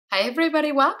Hi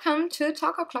everybody, welcome to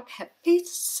Talk O'Clock. Happy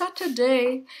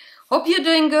Saturday. Hope you're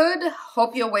doing good.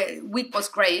 Hope your week was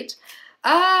great.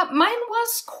 Mine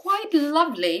was quite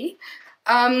lovely.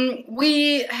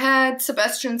 We had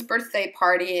Sebastian's birthday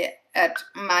party at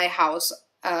my house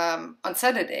on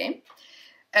Saturday.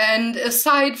 And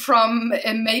aside from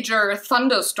a major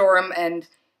thunderstorm and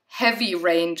heavy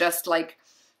rain just like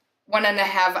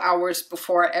 1.5 hours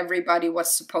before everybody was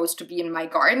supposed to be in my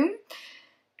garden,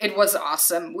 it was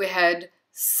awesome. We had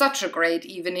such a great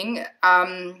evening.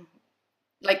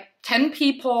 Like 10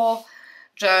 people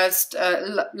just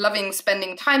loving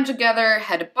spending time together,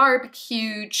 had a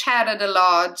barbecue, chatted a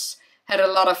lot, had a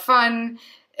lot of fun,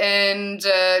 and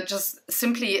just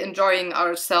simply enjoying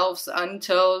ourselves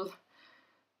until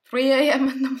 3 a.m.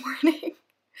 in the morning.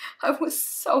 I was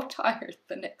so tired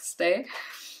the next day.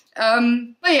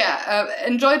 But yeah,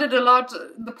 enjoyed it a lot.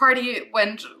 The party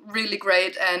went really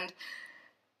great, and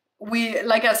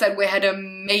like I said, we had a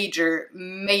major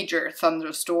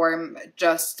thunderstorm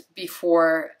just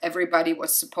before everybody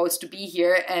was supposed to be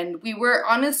here, and we were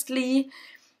honestly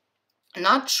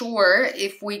not sure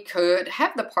if we could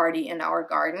have the party in our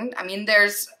garden. I mean,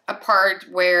 there's a part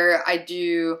where I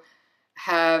do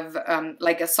have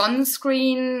like a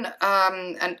sunscreen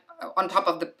and on top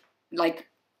of the, like,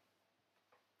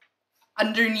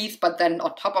 underneath, but then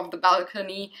on top of the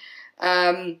balcony,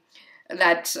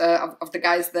 that of the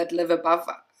guys that live above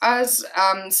us.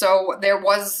 So there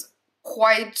was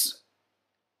quite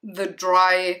the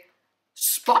dry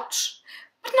spot,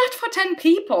 but not for 10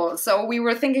 people. So we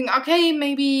were thinking, okay,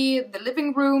 maybe the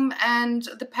living room and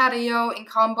the patio in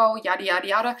combo, yada yada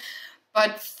yada.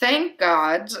 But thank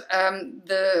God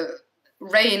the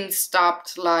rain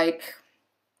stopped like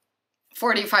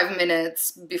 45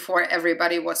 minutes before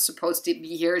everybody was supposed to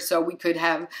be here, so we could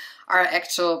have our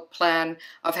actual plan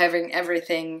of having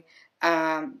everything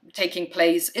taking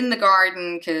place in the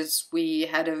garden, because we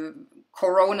had a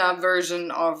Corona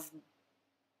version of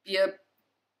beer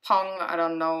pong. I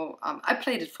don't know. I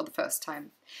played it for the first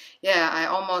time. Yeah, I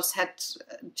almost had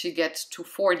to get to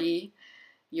 40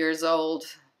 years old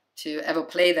to ever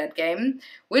play that game,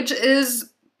 which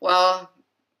is, well,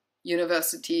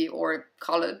 university or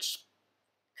college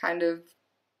kind of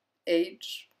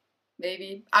age,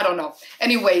 maybe. I don't know.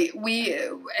 Anyways,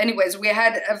 we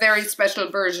had a very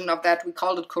special version of that. We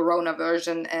called it Corona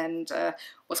version, and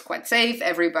was quite safe.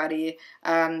 Everybody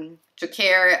took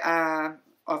care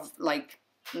of like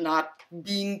not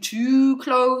being too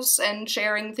close and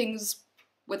sharing things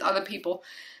with other people.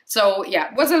 So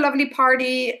yeah, it was a lovely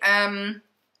party. And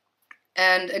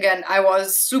again, I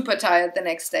was super tired the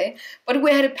next day, but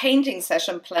we had a painting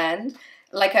session planned,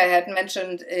 like I had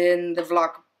mentioned in the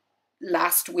vlog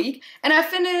last week, and I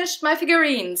finished my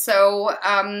figurine. So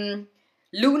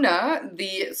Luna,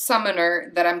 the summoner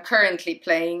that I'm currently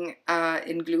playing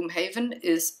in Gloomhaven,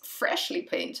 is freshly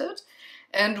painted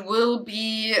and will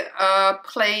be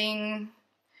playing,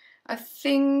 I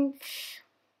think,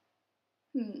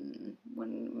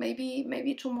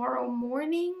 maybe tomorrow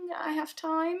morning I have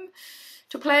time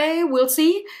to play. We'll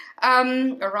see.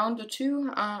 Around the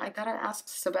 2, I gotta ask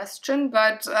Sebastian,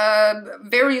 but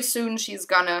very soon she's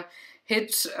gonna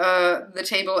hit the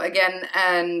table again,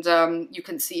 and you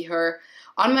can see her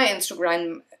on my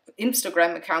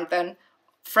Instagram account then,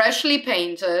 freshly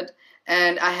painted,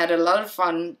 and I had a lot of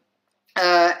fun.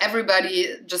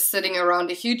 Everybody just sitting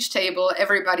around a huge table,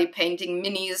 everybody painting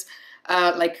minis,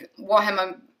 like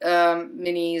Warhammer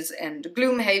minis and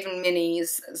Gloomhaven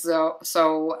minis.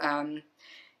 So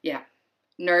yeah,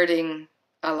 nerding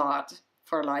a lot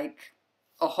for like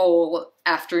a whole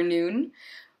afternoon.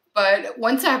 But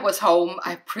once I was home,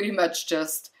 I pretty much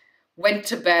just went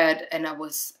to bed, and I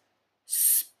was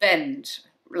spent,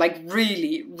 like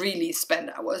really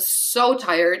spent. I was so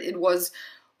tired. It was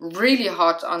really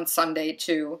hot on Sunday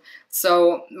too,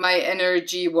 so my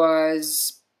energy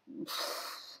was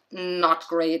not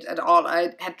great at all.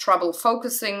 I had trouble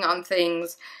focusing on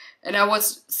things, and I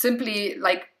was simply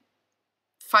like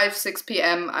 5-6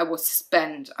 p.m. I was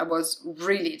spent. I was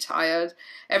really tired.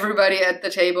 Everybody at the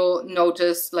table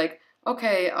noticed, like,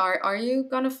 okay, are you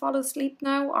gonna fall asleep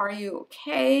now? Are you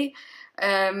okay?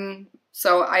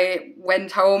 So I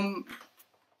went home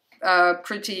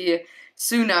pretty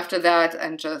soon after that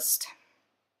and just,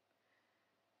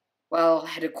 well,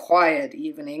 had a quiet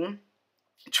evening,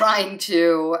 trying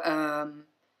to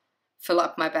fill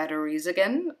up my batteries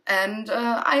again, and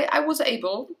I was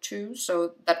able to,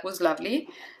 so that was lovely,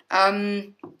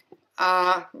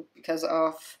 because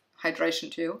of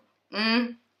hydration too.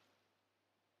 And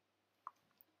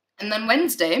then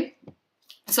Wednesday,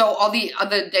 so all the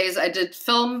other days I did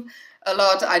film a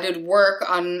lot. I did work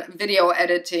on video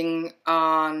editing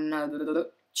on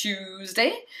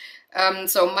Tuesday.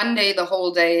 So Monday, the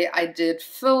whole day, I did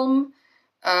film.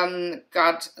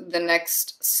 Got the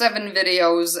next 7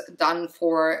 videos done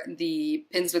for the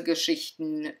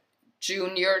Pinselgeschichten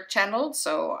Junior channel,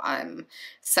 so I'm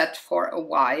set for a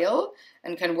while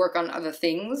and can work on other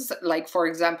things, like for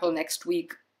example next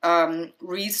week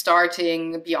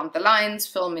restarting Beyond the Lines,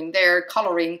 filming there,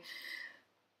 coloring,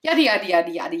 yada yada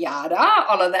yada yada yada,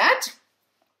 all of that.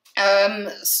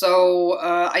 So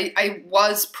I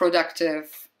was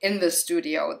productive in the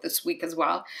studio this week as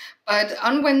well. But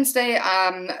on Wednesday,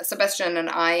 Sebastian and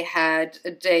I had a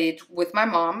date with my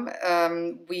mom.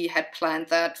 We had planned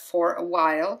that for a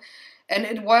while, and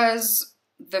it was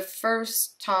the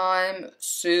first time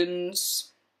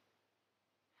since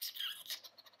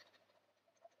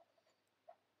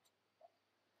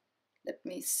let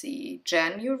me see,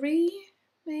 January,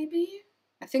 maybe?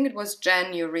 I think it was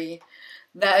January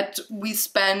that we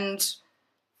spent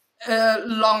a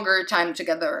longer time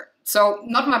together. So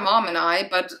not my mom and I,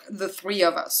 but the 3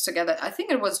 of us together. I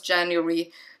think it was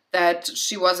January that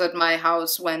she was at my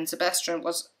house when Sebastian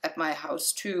was at my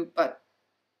house too, but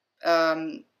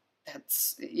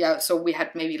that's, yeah, so we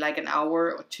had maybe like an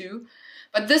hour or 2.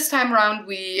 But this time around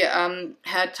we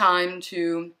had time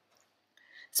to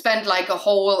spend like a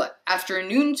whole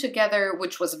afternoon together,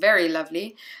 which was very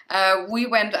lovely. We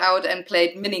went out and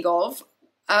played mini golf,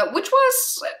 which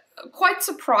was quite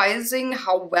surprising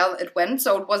how well it went.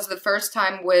 So it was the first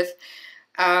time with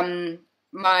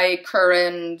my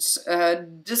current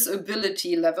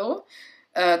disability level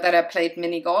that I played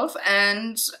mini golf,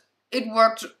 and it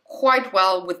worked quite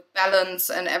well with balance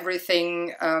and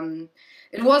everything.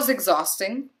 It was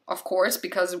exhausting, of course,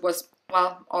 because it was,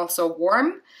 well, also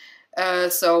warm.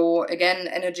 So again,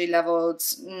 energy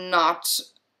levels not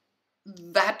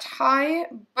that high,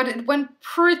 but it went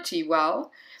pretty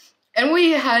well. And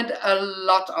we had a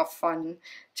lot of fun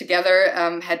together,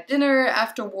 had dinner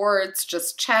afterwards,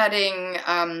 just chatting.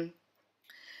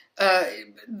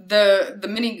 The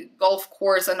mini golf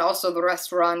course and also the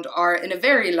restaurant are in a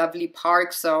very lovely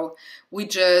park, so we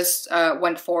just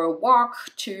went for a walk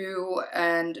too,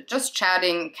 and just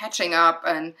chatting, catching up,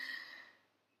 and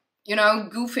you know,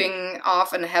 goofing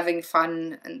off and having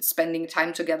fun and spending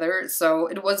time together. So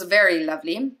it was very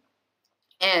lovely.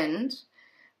 And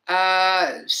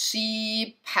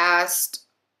she passed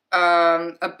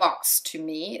a box to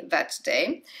me that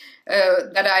day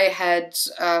that I had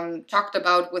talked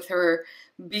about with her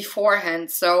beforehand.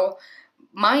 So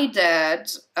my dad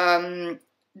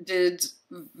did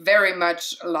very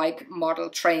much like model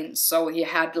trains. So he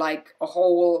had like a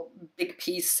whole big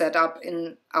piece set up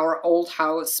in our old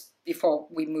house before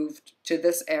we moved to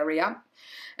this area.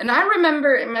 And I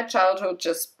remember in my childhood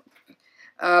just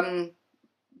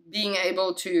being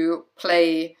able to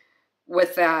play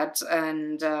with that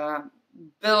and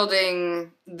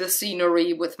building the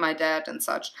scenery with my dad and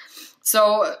such.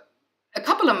 So a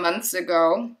couple of months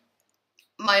ago,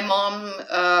 my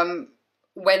mom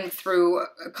went through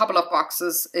a couple of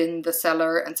boxes in the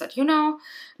cellar and said, you know,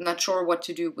 I'm not sure what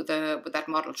to do with that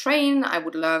model train. I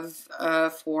would love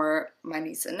for my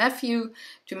niece and nephew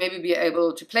to maybe be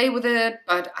able to play with it,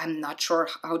 but I'm not sure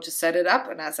how to set it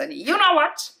up. And I said, you know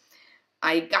what?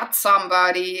 I got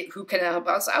somebody who can help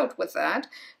us out with that.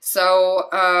 So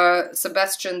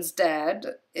Sebastian's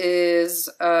dad is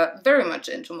very much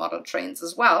into model trains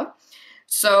as well.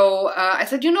 So I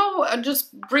said, you know,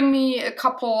 just bring me a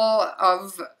couple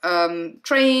of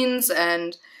trains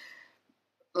and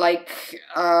like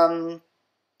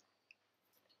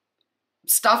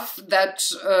stuff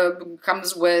that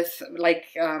comes with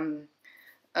like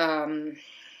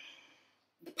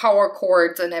power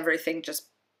cords and everything. Just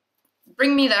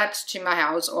bring me that to my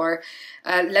house, or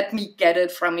let me get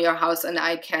it from your house and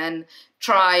I can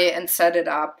try and set it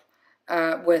up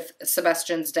with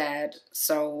Sebastian's dad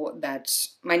so that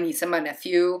my niece and my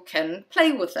nephew can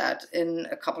play with that in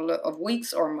a couple of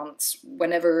weeks or months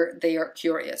whenever they are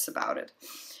curious about it.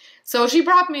 So she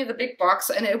brought me the big box,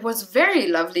 and it was very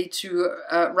lovely to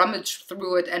rummage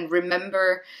through it and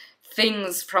remember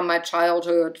things from my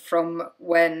childhood, from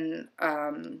when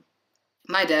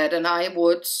my dad and I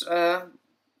would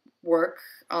work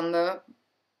on the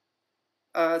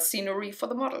scenery for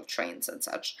the model trains and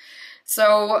such.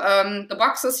 So the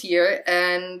box is here,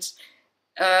 and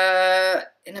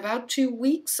in about 2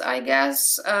 weeks, I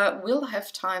guess, we'll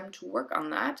have time to work on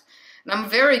that. And I'm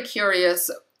very curious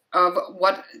of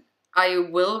what I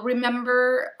will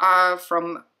remember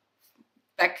from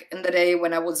back in the day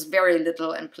when I was very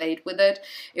little and played with it.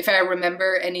 If I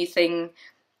remember anything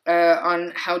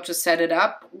on how to set it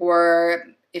up, or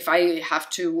if I have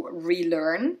to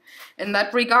relearn in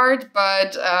that regard.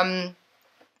 But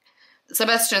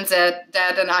Sebastian's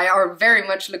dad and I are very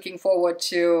much looking forward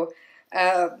to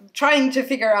trying to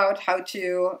figure out how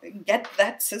to get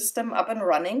that system up and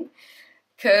running.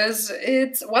 Because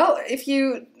it's, well, if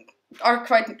you are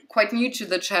quite new to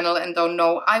the channel and don't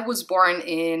know, I was born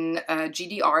in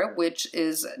GDR, which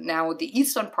is now the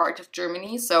eastern part of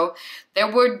Germany. So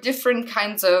there were different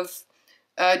kinds of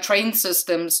train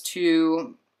systems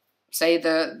to, say,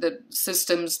 the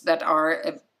systems that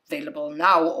are available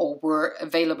now or were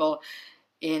available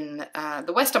in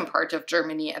the western part of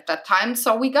Germany at that time.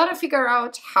 So we gotta figure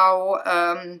out how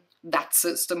that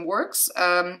system works.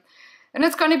 And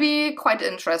it's going to be quite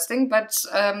interesting, but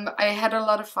I had a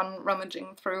lot of fun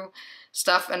rummaging through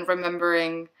stuff and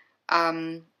remembering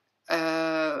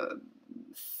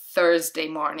Thursday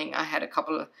morning I had a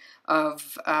couple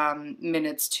of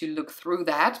minutes to look through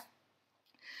that.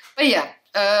 But yeah,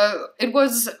 it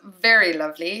was very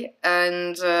lovely,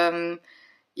 and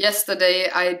yesterday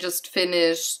I just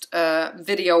finished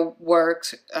video work,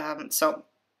 so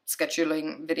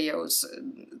scheduling videos,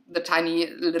 the tiny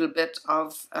little bit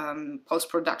of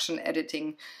post-production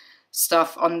editing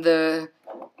stuff on the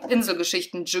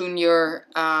Pinselgeschichten Junior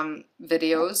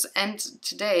videos. And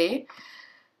today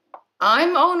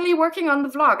I'm only working on the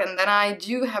vlog, and then I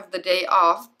do have the day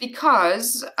off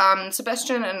because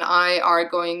Sebastian and I are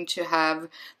going to have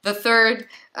the third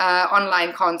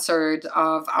online concert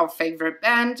of our favorite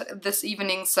band this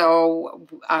evening. So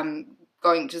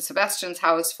going to Sebastian's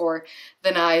house for the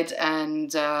night,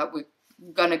 and we're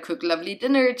gonna cook lovely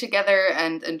dinner together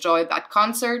and enjoy that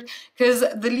concert, because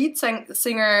the lead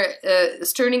singer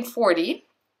is turning 40,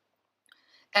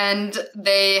 and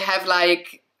they have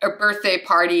like a birthday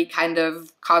party kind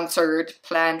of concert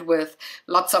planned with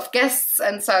lots of guests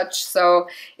and such. So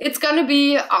it's gonna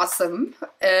be awesome,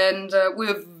 and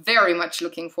we're very much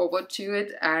looking forward to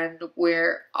it. And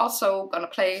we're also gonna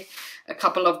play a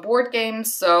couple of board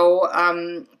games. So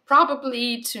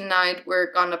probably tonight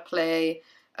we're gonna play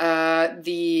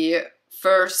the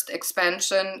first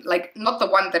expansion, like not the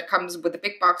one that comes with the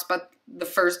big box, but the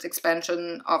first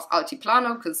expansion of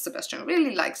Altiplano, because Sebastian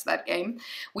really likes that game.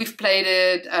 We've played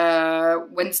it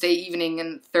Wednesday evening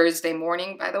and Thursday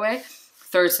morning, by the way.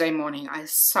 Thursday morning, I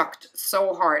sucked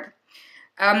so hard.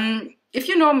 If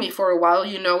you know me for a while,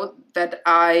 you know that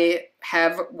I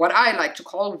have what I like to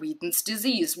call Wheaton's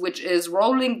disease, which is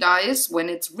rolling dice when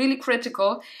it's really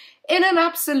critical in an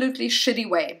absolutely shitty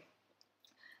way.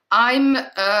 I'm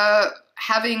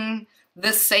having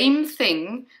the same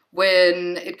thing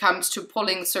when it comes to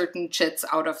pulling certain chits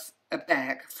out of a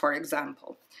bag, for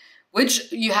example,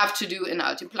 which you have to do in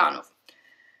Altiplano.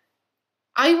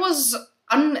 I was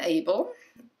unable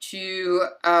to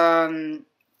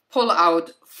pull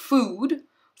out food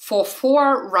for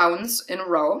 4 rounds in a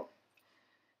row,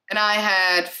 and I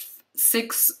had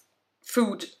 6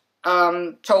 food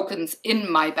tokens in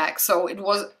my bag, so it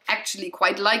was actually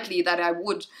quite likely that I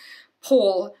would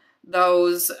pull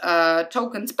those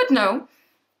tokens, but no,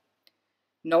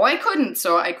 I couldn't.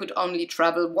 So I could only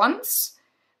travel once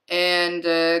and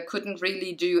couldn't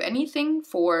really do anything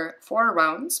for 4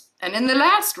 rounds. And in the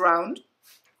last round,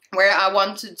 where I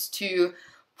wanted to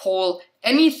pull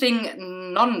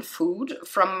anything non-food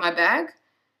from my bag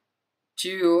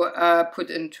to put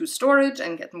into storage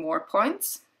and get more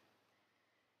points,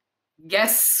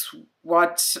 guess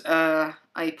what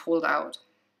I pulled out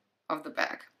of the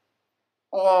bag?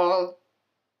 All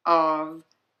of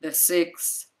the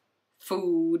 6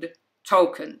 food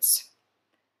tokens.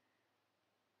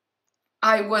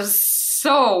 I was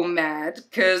so mad,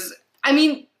 because, I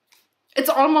mean, it's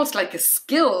almost like a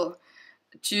skill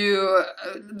to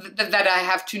that I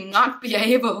have to not be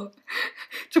able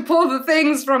to pull the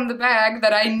things from the bag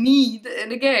that I need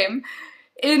in a game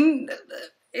in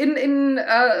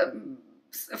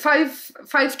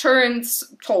 5 turns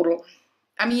total.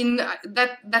 I mean,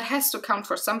 that has to count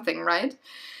for something, right?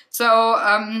 So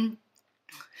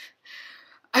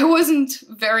I wasn't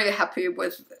very happy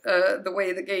with the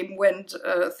way the game went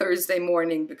Thursday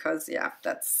morning, because yeah,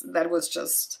 that was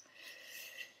just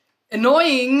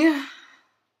annoying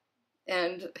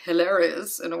and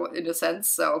hilarious in a sense.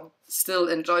 So still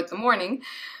enjoyed the morning,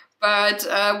 but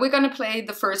we're gonna play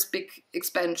the first big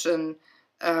expansion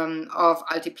of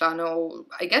Altiplano,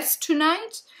 I guess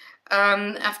tonight,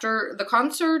 after the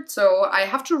concert. So I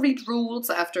have to read rules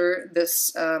after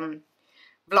this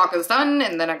vlog is done,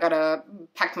 and then I gotta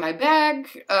pack my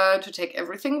bag to take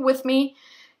everything with me,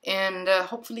 and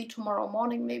hopefully tomorrow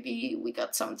morning maybe we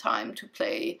got some time to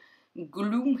play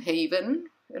Gloomhaven,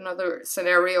 another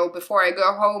scenario, before I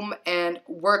go home and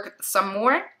work some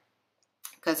more,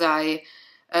 because I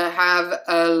have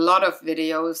a lot of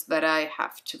videos that I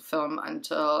have to film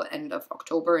until end of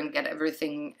October and get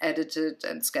everything edited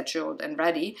and scheduled and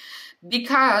ready.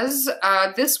 Because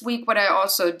this week what I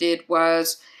also did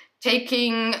was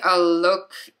taking a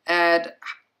look at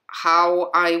how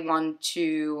I want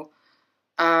to,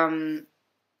 or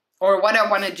what I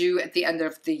want to do at the end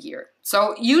of the year.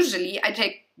 So usually I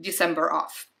take December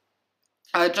off,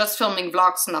 just filming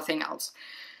vlogs, nothing else.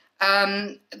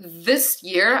 This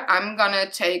year I'm gonna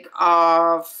take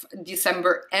off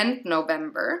December and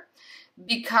November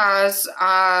because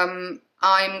I'm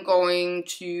going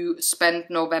to spend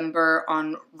November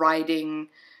on writing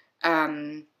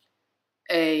an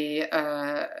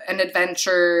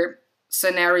adventure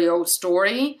scenario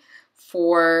story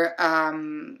for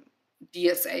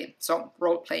DSA, so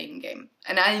role-playing game.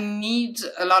 And I need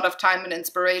a lot of time and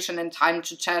inspiration and time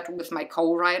to chat with my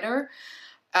co-writer.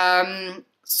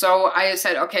 So I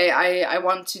said, okay, I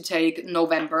want to take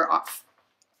November off,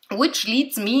 which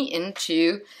leads me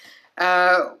into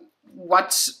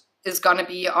what is going to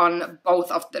be on both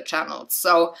of the channels.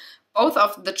 So both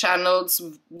of the channels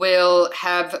will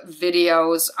have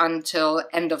videos until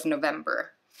end of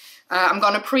November. I'm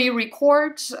going to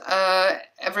pre-record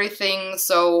everything,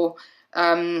 so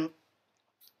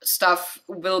stuff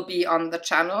will be on the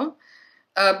channel.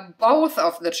 Both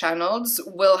of the channels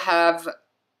will have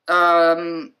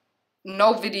no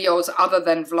videos other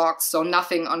than vlogs, so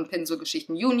nothing on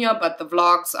Pinselgeschichten Junior, but the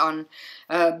vlogs on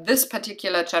this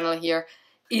particular channel here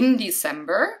in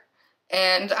December.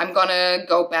 And I'm gonna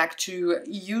go back to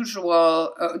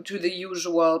the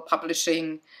usual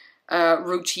publishing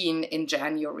routine in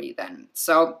January then.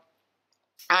 So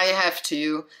I have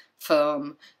to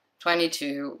film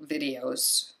 22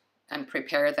 videos and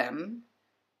prepare them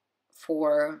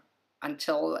for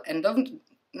until end of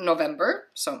November,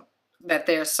 so that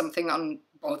there's something on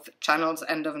both channels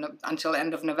until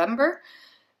end of November.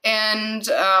 And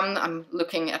I'm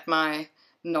looking at my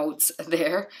notes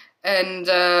there, and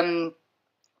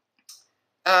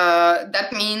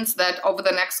that means that over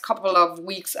the next couple of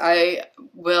weeks I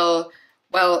will,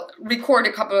 well, record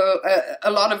a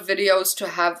lot of videos to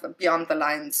have Beyond the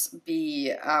Lines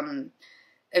be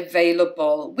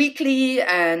available weekly,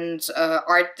 and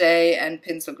Art Day and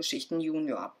Pinselgeschichten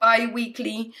Junior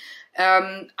bi-weekly.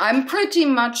 I'm pretty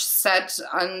much set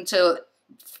until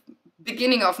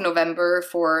beginning of November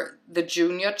for the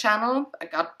Junior channel. I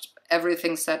got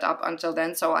everything set up until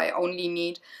then, so I only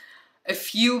need a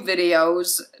few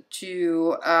videos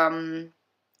to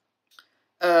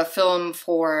film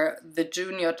for the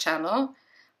Junior channel.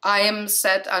 I am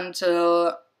set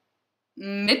until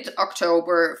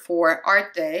mid-October for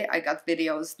Art Day. I got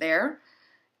videos there,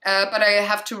 but I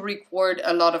have to record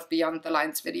a lot of Beyond the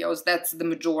Lines videos. That's the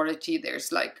majority.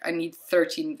 There's like, I need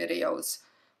 13 videos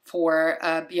for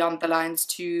Beyond the Lines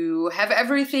to have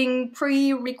everything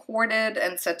pre-recorded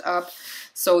and set up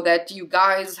so that you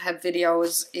guys have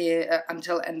videos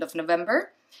until end of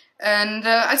November. And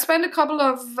I spent a couple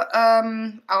of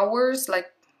hours,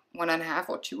 like 1.5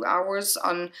 or 2 hours,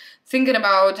 on thinking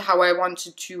about how I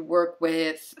wanted to work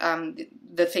with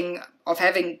the thing of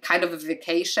having kind of a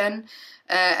vacation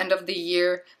end of the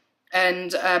year,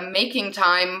 and making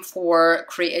time for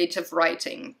creative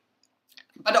writing,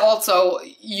 but also,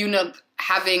 you know,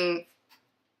 having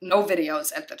no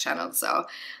videos at the channel. So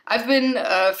I've been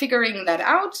figuring that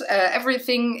out.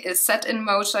 Everything is set in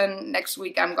motion. Next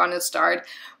week I'm gonna start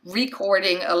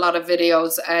recording a lot of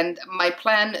videos, and my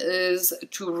plan is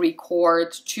to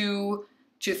record 2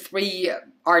 to 3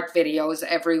 art videos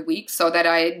every week, so that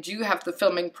I do have the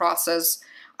filming process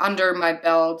under my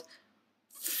belt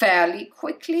fairly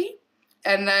quickly,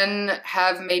 and then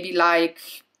have maybe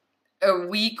like a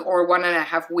week or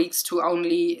 1.5 weeks to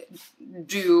only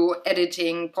do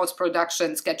editing,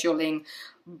 post-production, scheduling,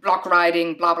 block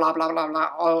writing, blah, blah, blah, blah,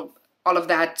 blah, all of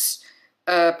that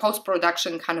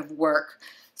post-production kind of work.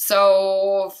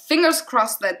 So fingers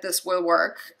crossed that this will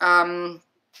work.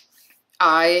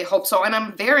 I hope so, and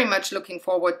I'm very much looking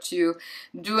forward to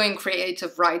doing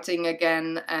creative writing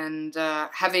again, and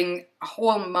having a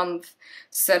whole month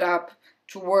set up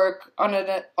to work on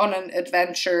an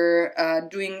adventure,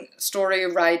 doing story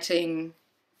writing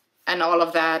and all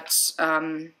of that.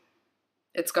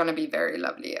 It's gonna be very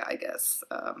lovely, I guess.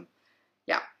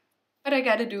 Yeah, but I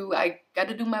gotta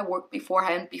do my work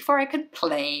beforehand before I can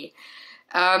play.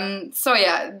 So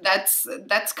yeah,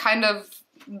 that's kind of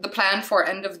the plan for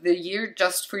end of the year,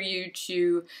 just for you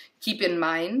to keep in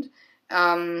mind,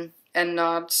 and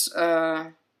not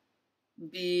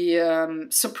be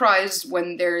surprised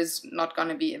when there's not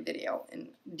gonna be a video in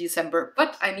December.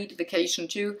 But I need vacation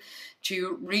too,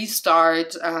 to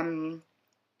restart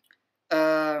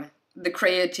the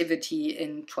creativity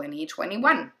in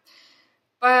 2021.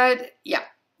 But yeah,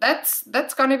 that's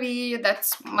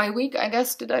my week, I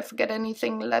guess. Did I forget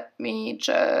anything? Let me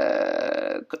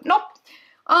check. Nope.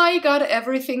 I got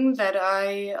everything that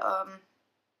I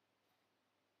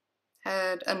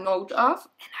had a note of,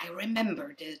 and I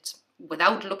remembered it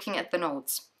without looking at the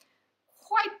notes.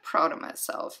 Quite proud of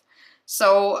myself.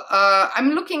 So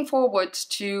I'm looking forward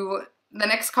to the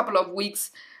next couple of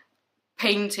weeks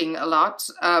painting a lot.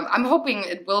 I'm hoping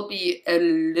it will be a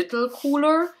little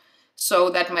cooler so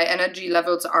that my energy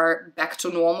levels are back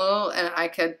to normal and I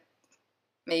could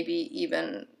maybe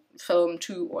even film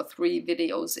 2 or 3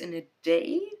 videos in a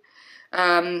day.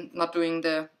 Not doing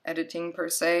the editing per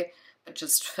se, but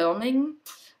just filming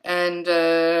and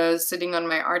sitting on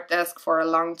my art desk for a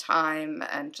long time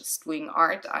and just doing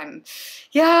art. I'm,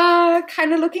 yeah,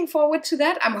 kind of looking forward to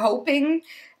that. I'm hoping,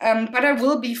 but I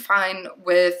will be fine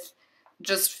with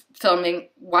just filming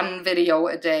 1 video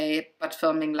a day, but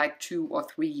filming like 2 or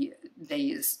 3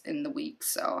 days in the week.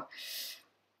 So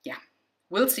yeah,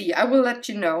 we'll see. I will let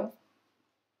you know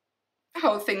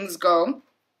how things go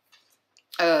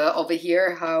over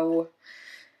here, how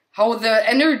the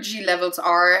energy levels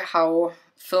are, how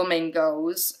filming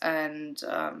goes, and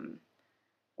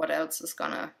what else is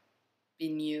gonna be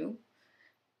new.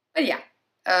 But yeah,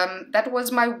 that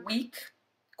was my week.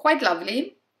 Quite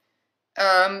lovely.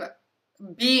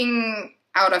 Being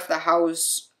out of the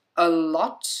house a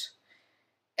lot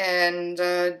and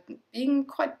being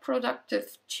quite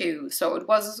productive too. So it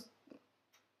was,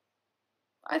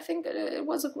 I think it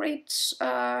was a great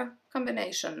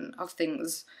combination of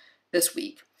things this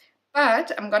week.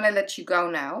 But I'm gonna let you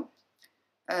go now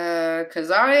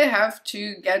because I have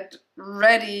to get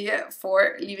ready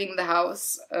for leaving the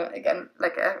house. Again,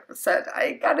 like I said,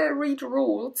 I gotta read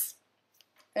rules,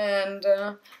 and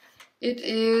it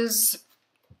is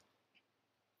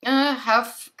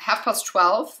half past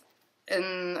 12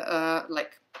 in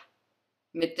like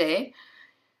midday.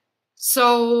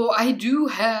 So I do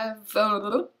have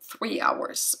 3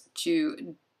 hours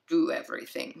to do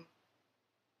everything.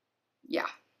 Yeah,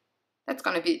 that's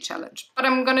gonna be a challenge, but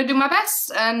I'm gonna do my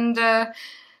best and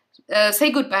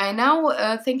say goodbye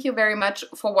now. Thank you very much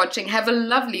for watching. Have a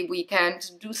lovely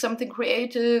weekend. Do something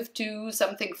creative, do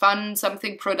something fun,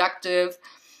 something productive,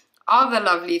 all the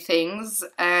lovely things,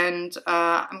 and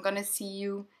I'm gonna see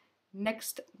you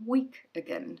next week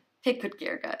again. Take good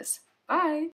care, guys. Bye.